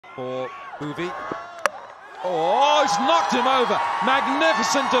for Bhuvi. Oh, he's knocked him over.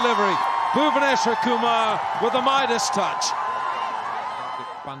 Magnificent delivery. Bhuvaneshwar Kumar with a Midas touch.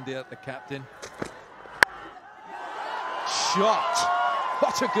 Pandya, the captain. Shot.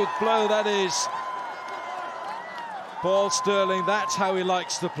 What a good blow that is. Paul Sterling, that's how he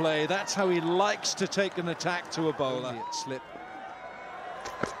likes to play. That's how he likes to take an attack to a bowler. Slip.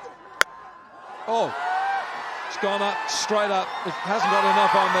 Oh, it's gone up, straight up. It hasn't got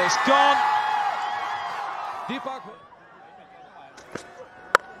enough on there. It's gone. Deepak.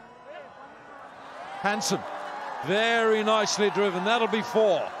 Handsome. Very nicely driven. That'll be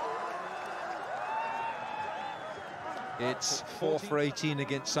 4. It's 4 for 18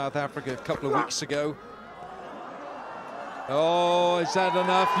 against South Africa a couple of weeks ago. Oh, is that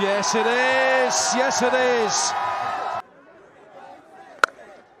enough? Yes, it is. Yes, it is.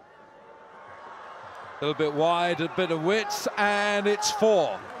 A little bit wide, a bit of width, and it's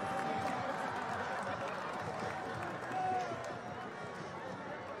 4.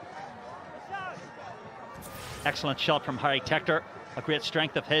 Excellent shot from Harry Tector. A great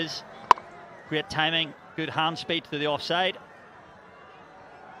strength of his. Great timing, good hand speed to the offside.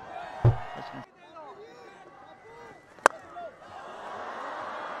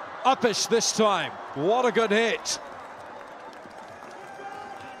 Uppish this time. What a good hit.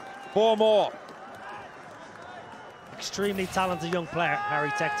 4 more. Extremely talented young player, Harry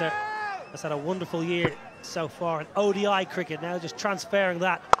Tector. Has had a wonderful year so far in ODI cricket, now just transferring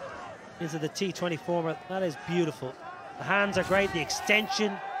that into the T20 format. That is beautiful. The hands are great, the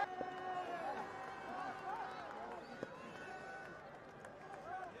extension.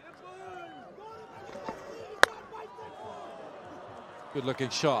 Good looking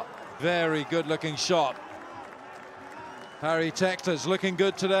shot. Very good looking shot. Harry Tector's looking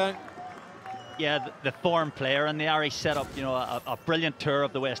good today. Yeah, the form player, and the Irish set up, you know, a brilliant tour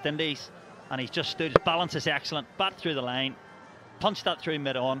of the West Indies, and he's just stood. His balance is excellent. Bat through the line, punched that through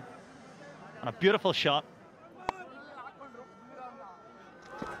mid-on, and a beautiful shot.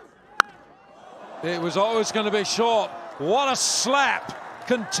 It was always going to be short. What a slap!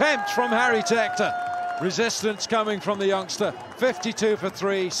 Contempt from Harry Tector. Resistance coming from the youngster. 52 for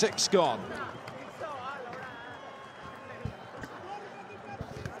 3, 6 gone.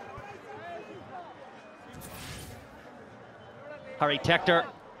 Harry Tector,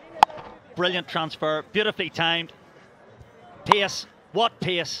 brilliant transfer, beautifully timed. Pace, what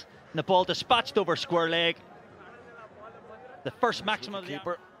pace. And the ball dispatched over square leg. The first maximum of the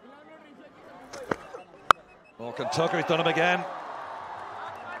keeper. Tucker's done him again.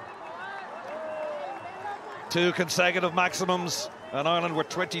 2 consecutive maximums, and Ireland were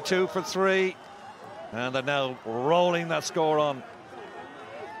 22 for 3. And they're now rolling that score on.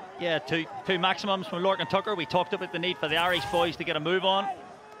 Yeah, two maximums from Lorcan Tucker. We talked about the need for the Irish boys to get a move on,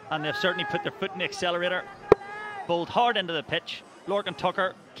 and they've certainly put their foot in the accelerator. Bowled hard into the pitch. Lorcan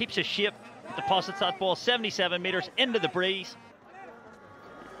Tucker keeps his shape, deposits that ball 77 metres into the breeze.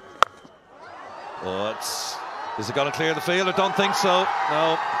 Oh, is it going to clear the field? I don't think so.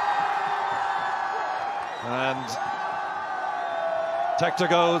 No. And Tector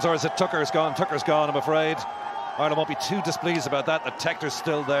goes, or is it Tucker's gone? Tucker's gone, I'm afraid. Ireland won't be too displeased about that. The Tector's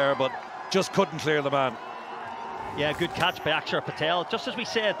still there, but just couldn't clear the man. Yeah, good catch by Akshar Patel. Just as we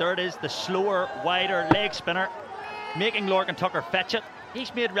said, there it is, the slower, wider leg spinner, making Lorcan Tucker fetch it.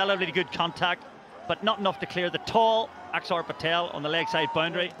 He's made relatively good contact, but not enough to clear the tall Akshar Patel on the leg side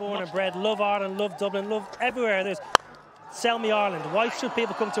boundary. Born and bred, love Ireland, love Dublin, love everywhere. There's sell me Ireland. Why should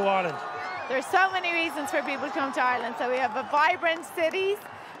people come to Ireland? There's so many reasons for people to come to Ireland. So we have a vibrant cities,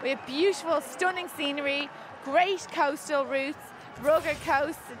 we have beautiful, stunning scenery, great coastal routes, rugged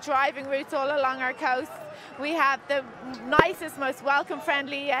coasts, driving routes all along our coasts. We have the nicest, most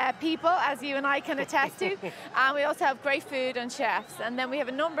welcome-friendly people, as you and I can attest to. And we also have great food and chefs. And then we have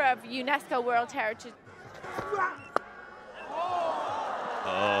a number of UNESCO World Heritage.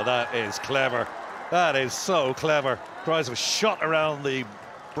 Oh, that is clever. That is so clever. Tries a shot around the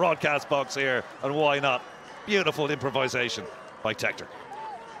broadcast box here, and why not? Beautiful improvisation by Tector.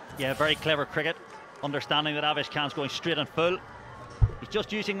 Yeah, very clever cricket. Understanding that Avish Khan's going straight and full. He's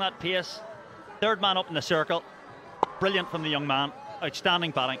just using that pace. Third man up in the circle. Brilliant from the young man.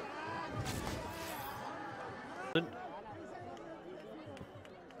 Outstanding batting.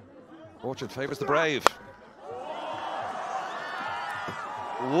 Fortune favours the brave.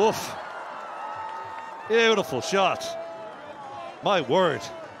 Woof. Beautiful shot. My word.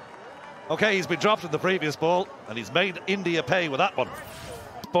 Okay, he's been dropped in the previous ball, and he's made India pay with that one.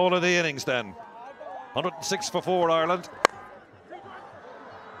 Ball of the innings then. 106 for 4 Ireland.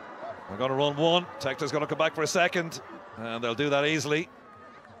 We're going to run one. Tector's going to come back for a second, and they'll do that easily.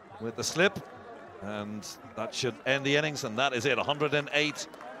 with the slip, and that should end the innings, and that is it. 108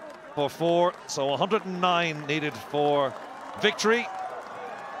 for 4, so 109 needed for victory.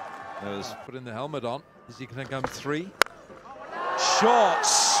 Put in the helmet on. Is he going to come 3? Short,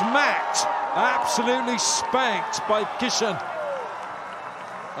 smacked, absolutely spanked by Kishan.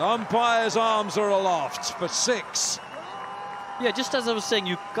 Umpire's arms are aloft for 6. Yeah, just as I was saying,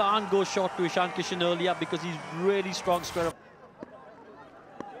 you can't go short to Ishan Kishan earlier because he's really strong square up.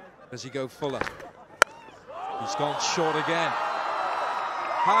 Does he go fuller? He's gone short again.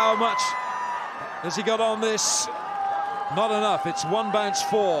 How much has he got on this? Not enough. It's 1 bounce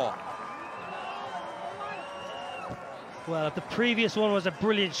 4. Well, if the previous one was a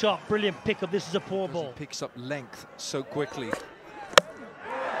brilliant shot, brilliant pickup, this is a poor ball. He picks up length so quickly.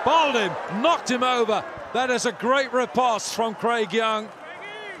 Bowled him, knocked him over. That is a great riposte from Craig Young.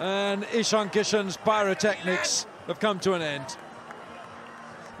 And Ishan Kishan's pyrotechnics have come to an end.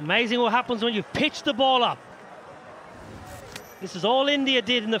 Amazing what happens when you pitch the ball up. This is all India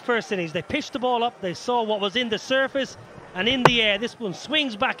did in the first innings. They pitched the ball up, they saw what was in the surface and in the air. This one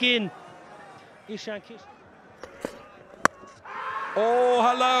swings back in. Ishan Kishan. Oh,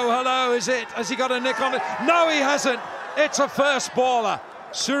 hello, is it? Has he got a nick on it? No, he hasn't. It's a first baller.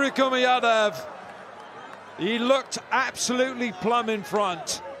 Suryakumar Yadav. He looked absolutely plumb in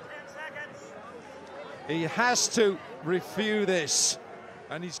front. He has to review this.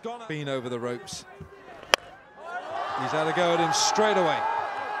 And he's been over the ropes. He's had a go at him straight away.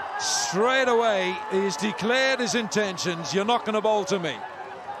 Straight away, he's declared his intentions. You're not going to bowl to me.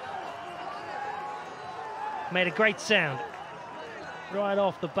 Made a great sound. Right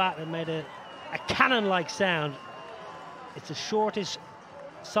off the bat, it made a cannon-like sound. It's the shortest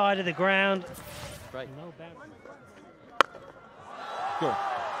side of the ground. Right. No boundary. Good.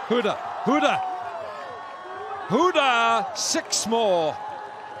 Huda. Huda, 6 more.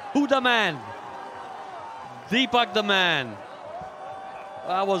 Huda man. Deepak the man.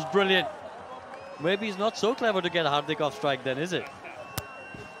 That was brilliant. Maybe he's not so clever to get Hardik off strike then, is it?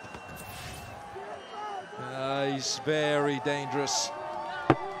 He's very dangerous.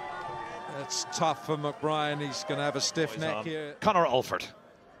 It's tough for McBrien. He's going to have a stiff neck here. Conor Alford.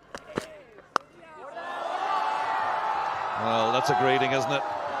 Well, that's a greeting, isn't it?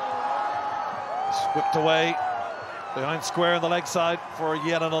 Whipped away behind square on the leg side for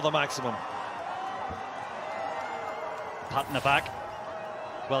yet another maximum. Pat in the back.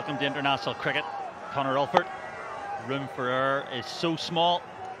 Welcome to international cricket. Conor Alford. Room for error is so small.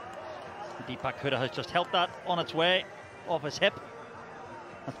 Deepak Huda has just helped that on its way off his hip.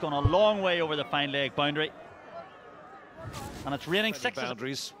 That's gone a long way over the fine leg boundary. And it's raining 6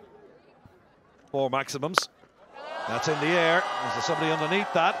 boundaries. 4 maximums. That's in the air. Is there somebody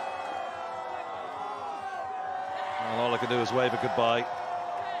underneath that? Well, all I can do is wave it goodbye.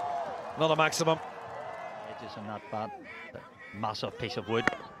 Another maximum. Edges on that bat. Massive piece of wood.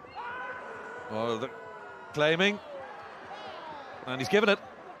 Oh, they're claiming. And he's given it.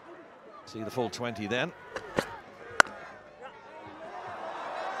 See the full 20 then.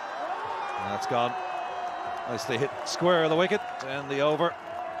 That's gone. Nicely hit square of the wicket and the over.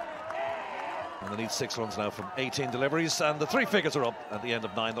 And they need 6 runs now from 18 deliveries, and the 3 figures are up at the end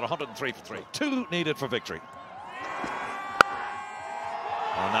of 9. They're 103 for 3. 2 needed for victory.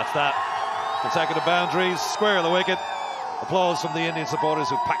 And that's that. Consecutive boundaries, square of the wicket. Applause from the Indian supporters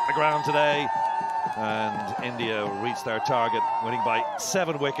who packed the ground today. And India reached their target, winning by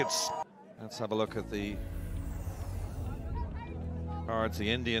 7 wickets. Let's have a look at the cards,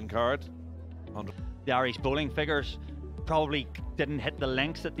 the Indian card. The Irish bowling figures probably didn't hit the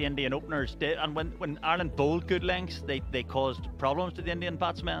lengths that the Indian openers did, and when Ireland bowled good lengths, they caused problems to the Indian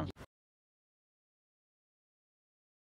batsmen.